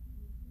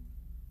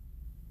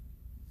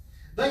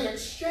 They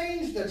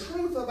exchanged the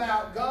truth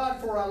about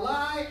God for a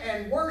lie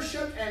and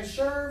worshiped and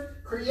served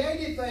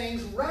created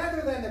things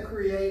rather than the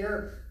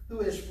Creator, who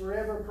is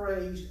forever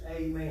praised.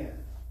 Amen.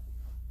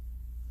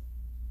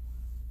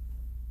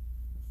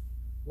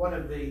 One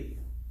of the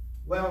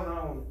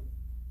well-known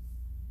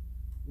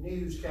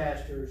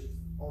newscasters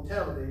on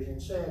television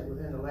said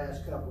within the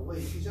last couple of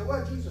weeks, he said,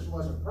 well, Jesus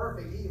wasn't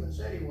perfect. He even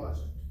said he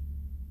wasn't.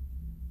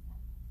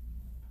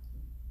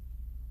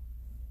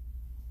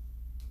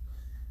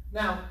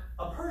 Now,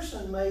 a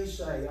person may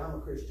say, I'm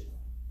a Christian.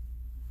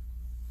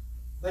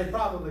 They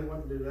probably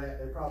wouldn't do that.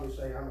 They'd probably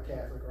say, I'm a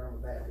Catholic, or I'm a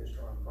Baptist,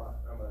 or I'm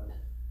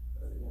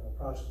a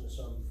Protestant of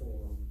some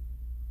form.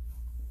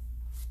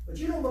 But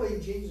you don't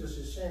believe Jesus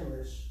is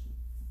sinless.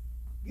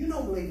 You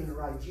don't believe in the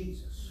right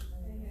Jesus.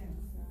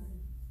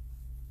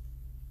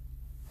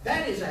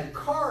 That is a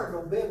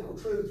cardinal biblical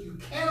truth you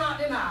cannot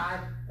deny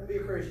and be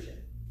a Christian.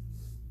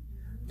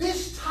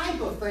 This type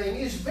of thing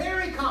is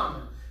very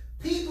common.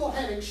 People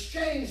have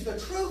exchanged the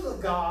truth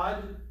of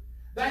God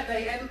that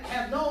they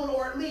have known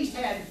or at least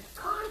had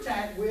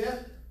contact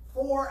with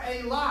for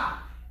a lie.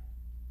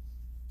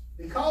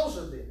 Because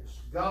of this,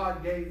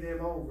 God gave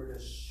them over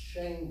to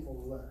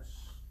shameful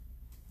lusts.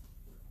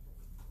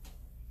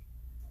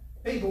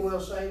 People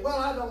will say, well,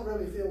 I don't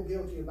really feel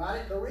guilty about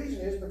it. The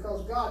reason is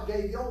because God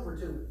gave you over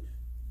to it.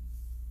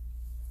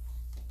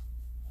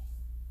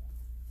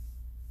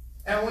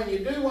 And when you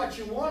do what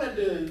you want to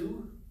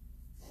do,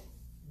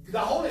 the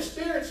Holy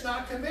Spirit's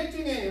not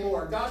convicting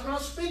anymore. God's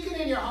not speaking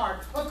in your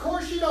heart. Of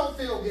course you don't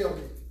feel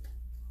guilty.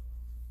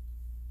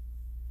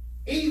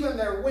 Even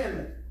their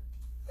women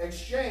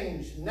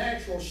exchanged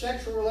natural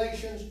sexual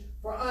relations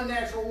for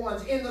unnatural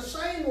ones. In the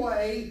same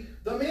way,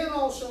 the men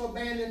also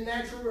abandoned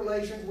natural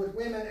relations with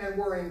women and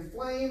were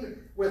inflamed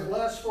with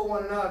lust for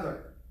one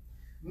another.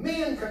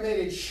 Men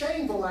committed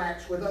shameful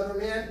acts with other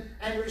men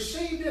and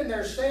received in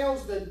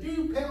themselves the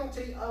due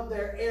penalty of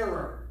their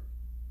error.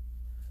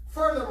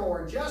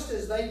 Furthermore, just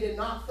as they did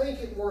not think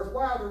it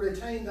worthwhile to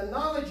retain the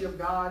knowledge of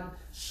God,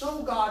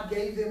 so God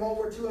gave them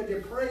over to a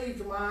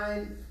depraved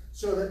mind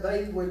so that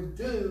they would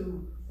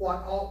do what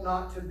ought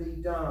not to be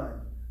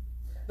done.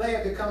 They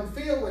have become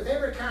filled with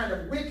every kind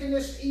of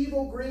wickedness,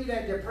 evil, greed,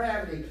 and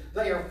depravity.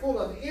 They are full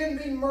of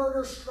envy,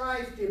 murder,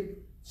 strife,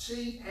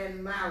 deceit,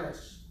 and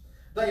malice.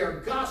 They are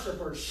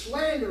gossipers,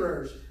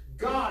 slanderers,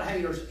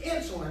 God-haters,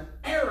 insolent,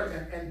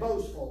 arrogant, and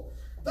boastful.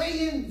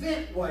 They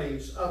invent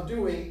ways of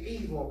doing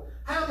evil.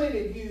 How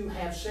many of you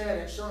have said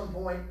at some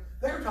point,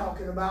 they're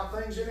talking about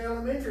things in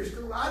elementary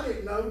school I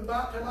didn't know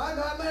about till I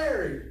got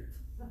married?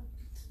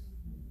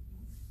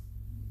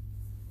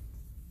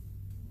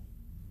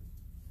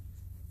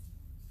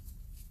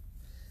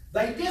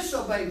 They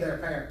disobey their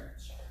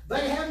parents.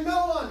 They have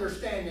no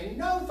understanding,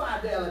 no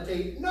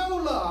fidelity, no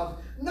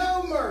love,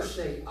 no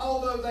mercy.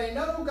 Although they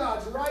know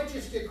God's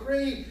righteous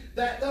decree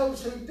that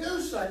those who do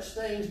such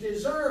things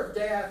deserve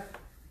death,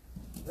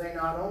 they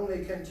not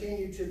only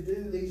continue to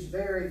do these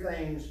very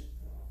things,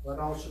 but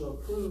also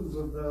approve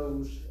of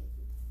those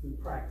who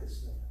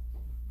practice them.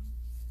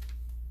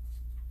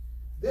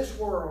 This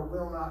world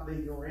will not be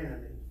your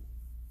enemy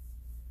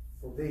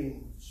for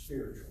being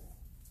spiritual.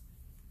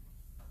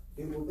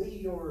 It will be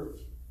your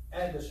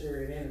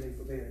adversary and enemy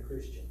for being a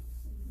Christian.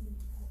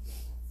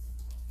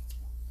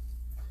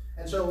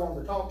 And so on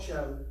the talk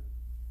show,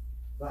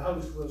 the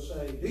host will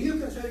say, do you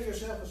consider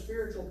yourself a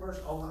spiritual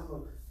person?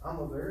 Oh, I'm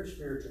a very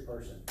spiritual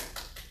person.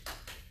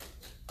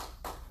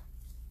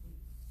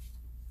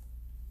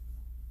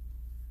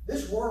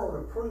 This world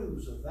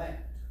approves of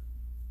that.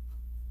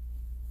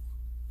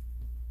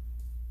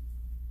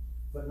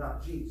 But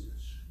not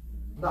Jesus.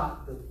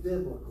 Not the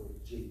biblical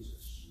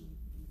Jesus.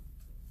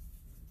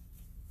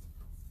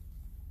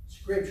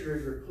 Scripture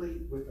is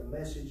replete with the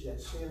message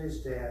that sin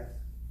is death.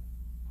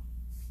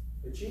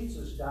 But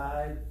Jesus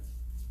died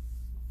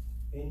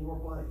in your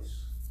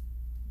place.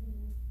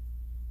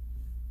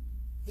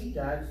 He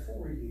died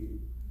for you.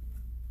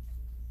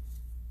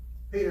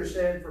 Peter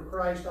said, for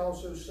Christ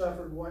also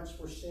suffered once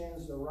for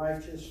sins, the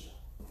righteous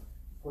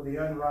for the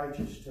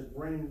unrighteous, to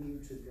bring you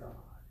to God.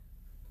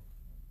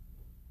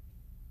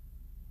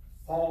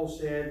 Paul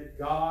said,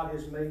 God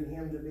has made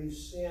him to be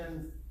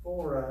sin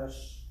for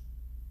us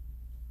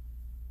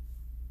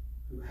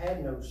who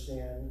had no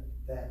sin,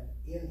 that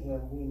in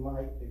him we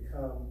might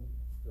become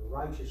the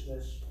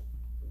righteousness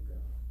of God.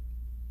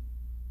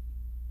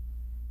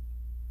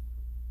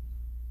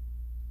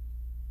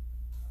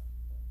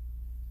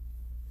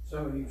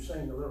 Some of you have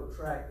seen the little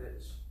tract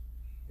that's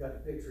got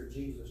the picture of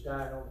Jesus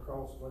dying on the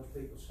cross, a bunch of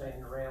people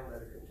standing around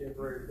that are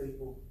contemporary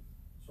people,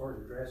 as far as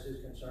the dress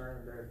is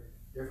concerned. They're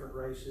different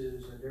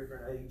races and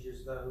different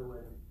ages, though,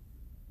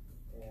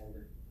 and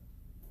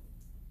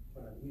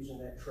when I'm using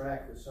that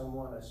tract with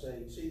someone, I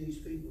say, see these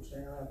people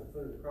standing around the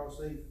foot of the cross,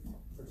 they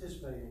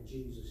participated in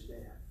Jesus'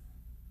 death.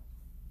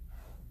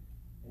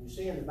 And you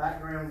see in the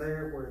background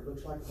there where it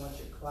looks like a bunch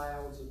of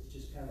clouds, it's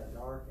just kind of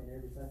dark and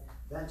everything,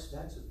 that's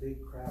a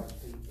big crowd of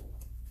people.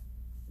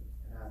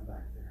 And I'm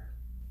back there.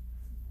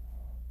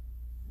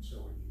 And so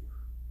are you.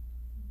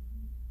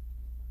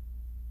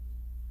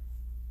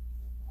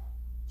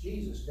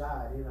 Jesus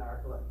died in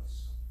our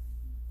place.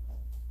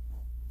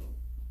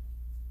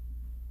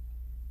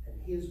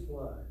 And his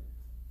blood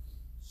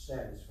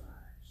satisfies.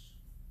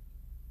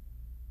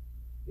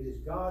 It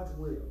is God's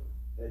will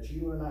that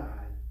you and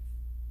I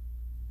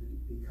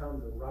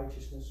become the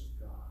righteousness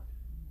of God.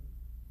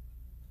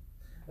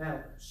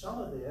 Now,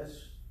 some of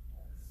this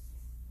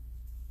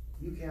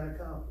you can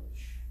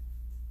accomplish.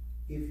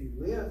 If you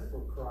live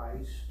for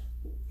Christ,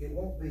 it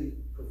won't be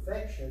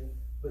perfection,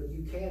 but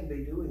you can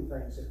be doing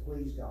things that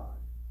please God.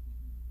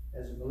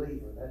 As a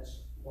believer,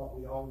 that's what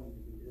we all need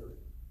to be doing.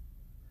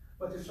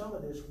 But there's some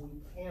of this we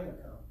can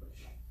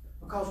accomplish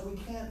because we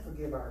can't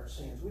forgive our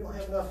sins. We don't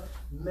have enough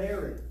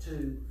merit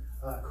to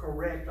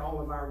correct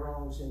all of our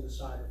wrongs in the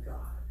sight of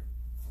God.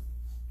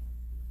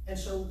 And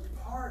so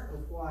part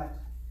of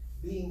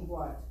being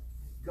what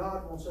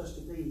God wants us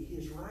to be,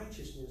 his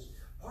righteousness,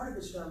 part of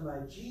it's done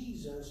by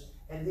Jesus,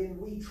 and then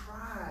we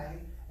try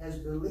as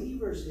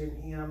believers in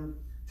him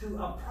to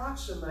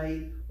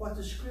approximate what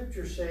the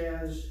Scripture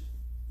says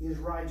is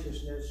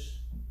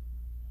righteousness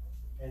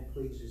and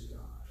pleases God.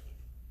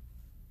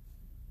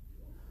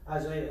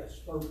 Isaiah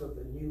spoke of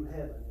the new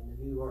heaven and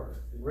the new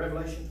earth. In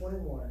Revelation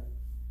 21,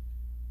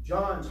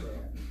 John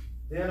said,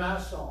 then I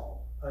saw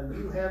a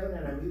new heaven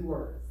and a new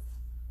earth.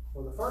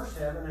 For the first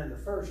heaven and the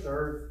first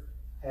earth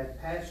had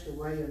passed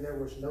away, and there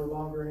was no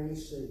longer any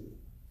sea.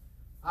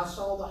 I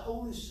saw the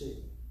holy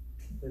city,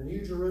 the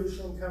new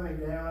Jerusalem, coming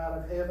down out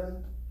of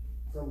heaven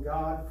from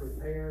God,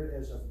 prepared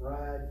as a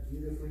bride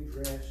beautifully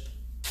dressed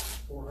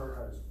for her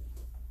husband.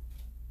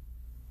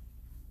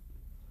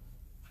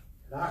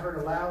 And I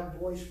heard a loud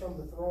voice from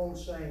the throne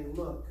saying,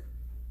 look,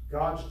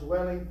 God's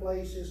dwelling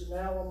place is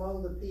now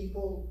among the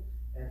people,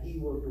 and he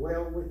will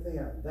dwell with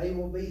them. They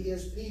will be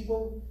his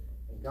people,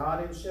 and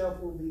God himself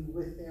will be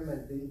with them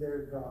and be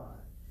their God.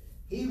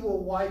 He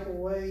will wipe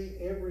away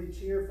every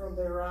tear from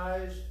their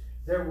eyes.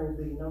 There will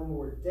be no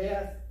more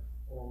death,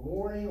 or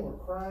mourning, or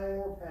crying,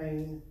 or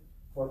pain,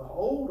 for the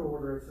old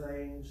order of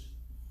things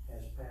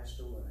has passed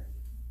away.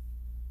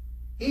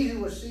 He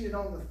who was seated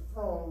on the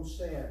throne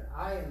said,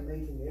 I am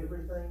making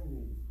everything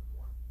new.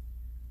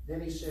 Then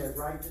he said,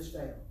 write this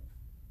down,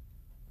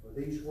 for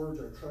these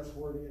words are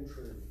trustworthy and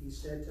true. He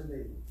said to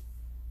me,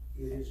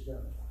 it is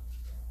done.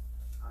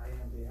 I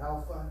am the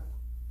Alpha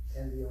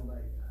and the Omega,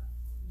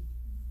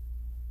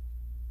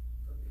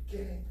 the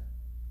beginning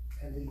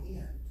and the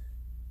end.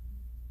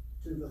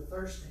 To the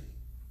thirsty,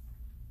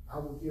 I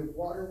will give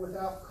water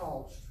without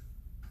cost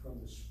from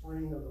the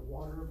spring of the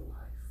water of life.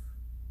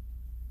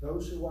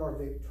 Those who are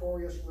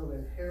victorious will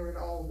inherit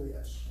all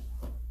this,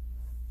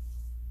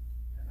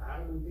 and I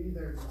will be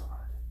their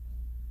God,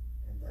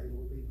 and they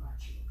will be my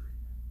children.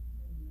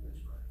 Let's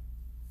pray.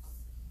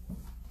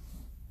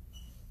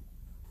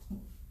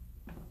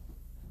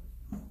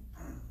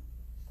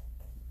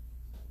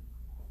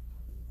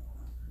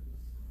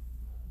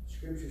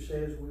 Scripture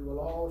says we will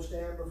all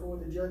stand before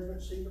the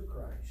judgment seat of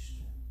Christ.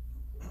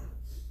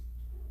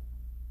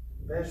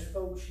 best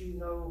folks you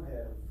know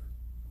have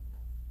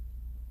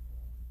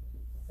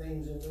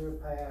things in their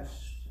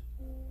past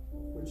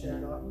which they're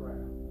not proud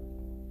of.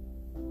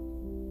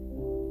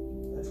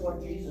 That's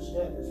what Jesus'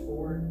 death is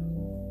for,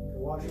 to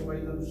wash away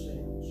those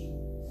sins.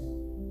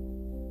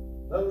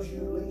 Those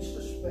you least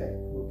suspect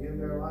will give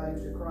their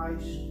lives to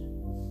Christ,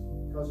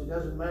 because it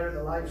doesn't matter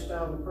the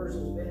lifestyle the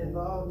person's been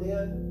involved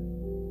in,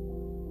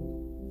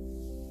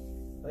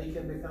 they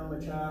can become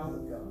a child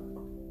of God.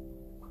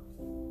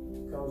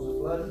 Because the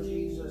blood of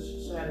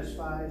Jesus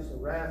satisfies the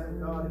wrath of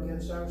God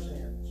against our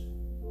sins.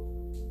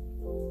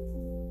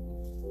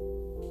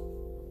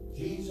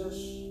 Jesus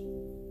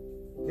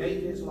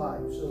gave his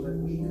life so that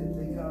we could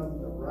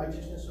become the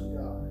righteousness of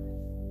God.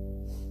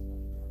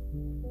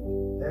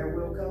 There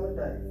will come a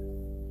day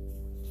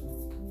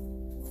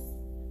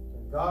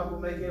when God will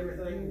make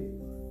everything new,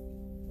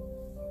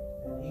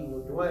 and he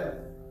will dwell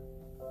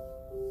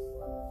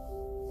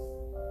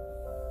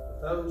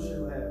with those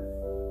who have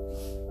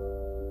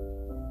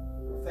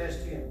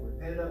professed him,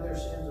 repented of their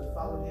sins, and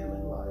followed him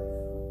in life.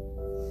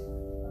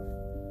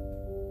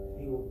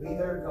 And he will be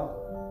their God.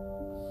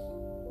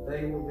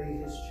 They will be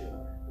his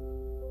children.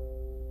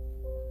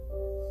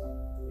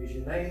 Is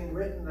your name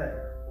written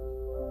there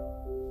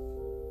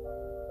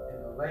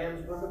in the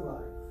Lamb's Book of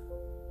Life?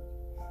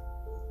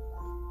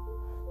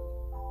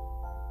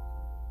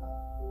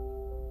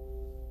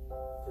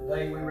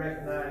 Today we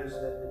recognize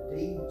that the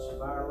deeds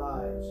of our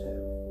lives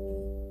have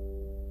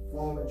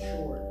fallen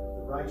short of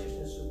the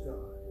righteousness of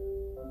God.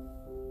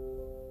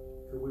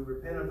 Could we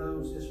repent of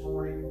those this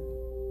morning?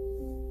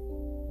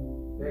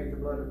 Beg the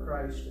blood of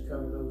Christ to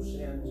cover those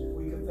sins. If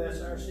we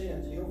confess our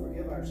sins, he'll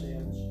forgive our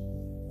sins.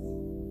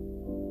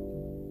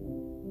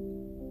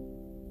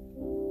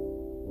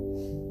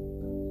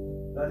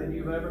 Nothing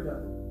you've ever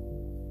done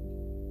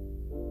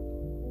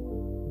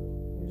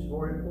is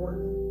more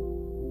important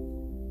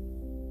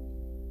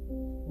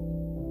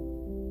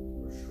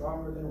or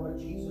stronger than what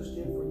Jesus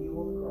did for you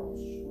on the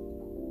cross.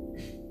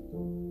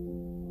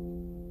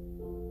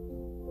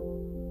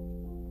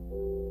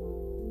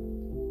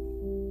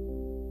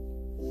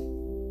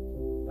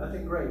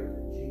 Nothing greater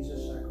than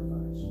Jesus'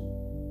 sacrifice.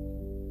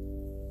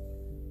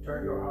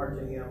 Turn your heart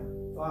to him.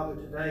 Father,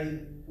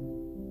 today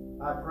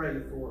I pray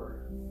for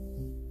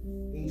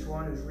each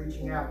one who's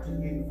reaching out to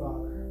you,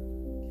 Father.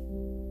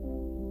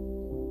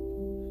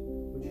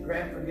 Would you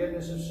grant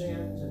forgiveness of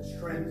sins and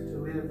strength to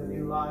live a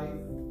new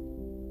life?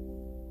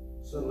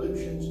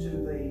 Solutions to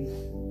the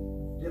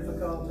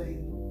difficulty,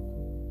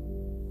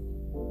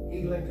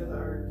 healing to the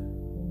hurt.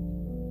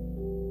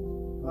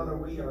 Father,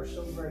 we are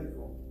so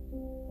grateful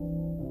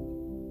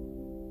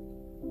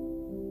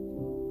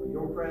for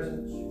your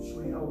presence, your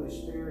sweet Holy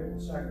Spirit, and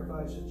the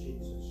sacrifice of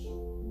Jesus.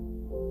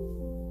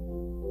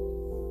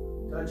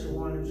 Touch the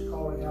one who's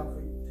calling out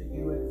to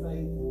you in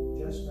faith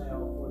just now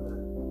for the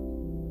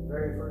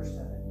very first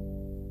time.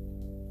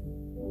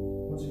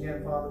 Once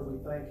again, Father, we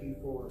thank you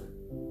for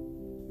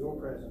your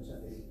presence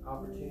and the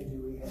opportunity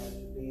we have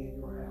to be in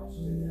your house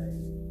today.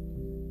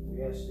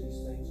 We ask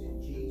these things in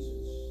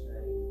Jesus'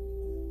 name.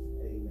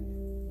 Amen.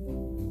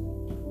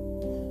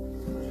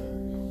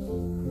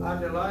 I'm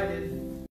delighted